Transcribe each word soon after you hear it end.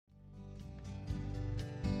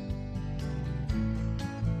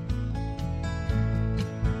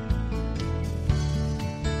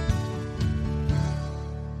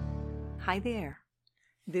Hi there,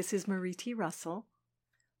 this is Marie T. Russell.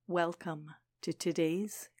 Welcome to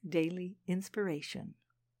today's Daily Inspiration.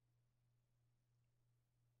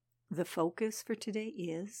 The focus for today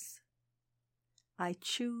is, I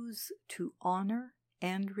choose to honor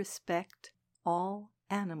and respect all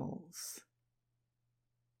animals.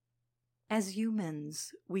 As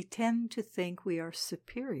humans, we tend to think we are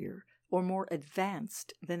superior or more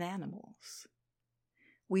advanced than animals.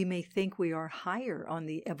 We may think we are higher on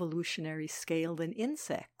the evolutionary scale than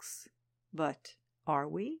insects, but are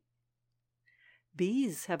we?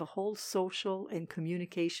 Bees have a whole social and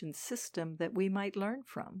communication system that we might learn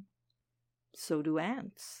from. So do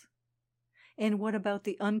ants. And what about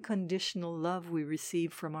the unconditional love we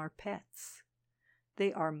receive from our pets?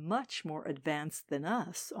 They are much more advanced than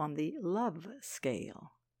us on the love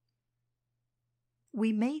scale.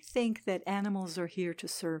 We may think that animals are here to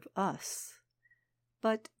serve us,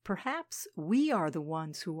 but perhaps we are the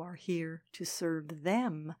ones who are here to serve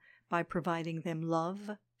them by providing them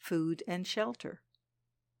love, food, and shelter.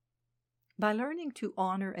 By learning to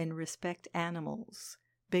honor and respect animals,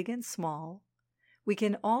 big and small, we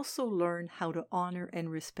can also learn how to honor and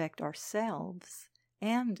respect ourselves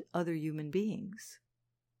and other human beings.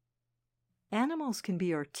 Animals can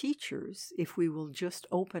be our teachers if we will just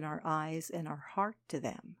open our eyes and our heart to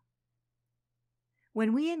them.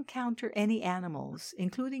 When we encounter any animals,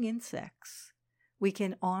 including insects, we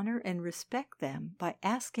can honor and respect them by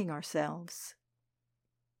asking ourselves,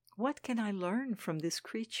 what can I learn from this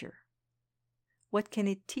creature? What can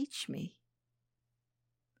it teach me?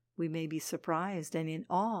 We may be surprised and in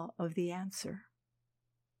awe of the answer.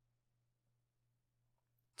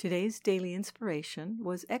 Today's daily inspiration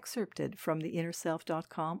was excerpted from the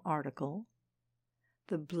InnerSelf.com article,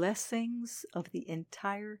 The Blessings of the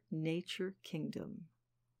Entire Nature Kingdom,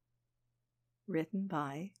 written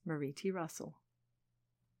by Marie T. Russell.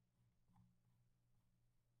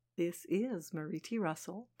 This is Marie T.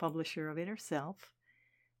 Russell, publisher of Inner Self,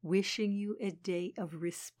 wishing you a day of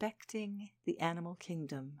respecting the animal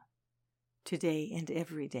kingdom, today and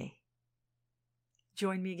every day.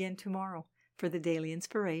 Join me again tomorrow for the daily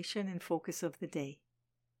inspiration and focus of the day.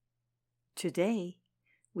 Today,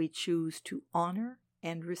 we choose to honor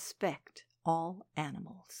and respect all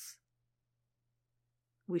animals.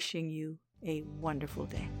 Wishing you a wonderful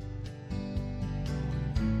day.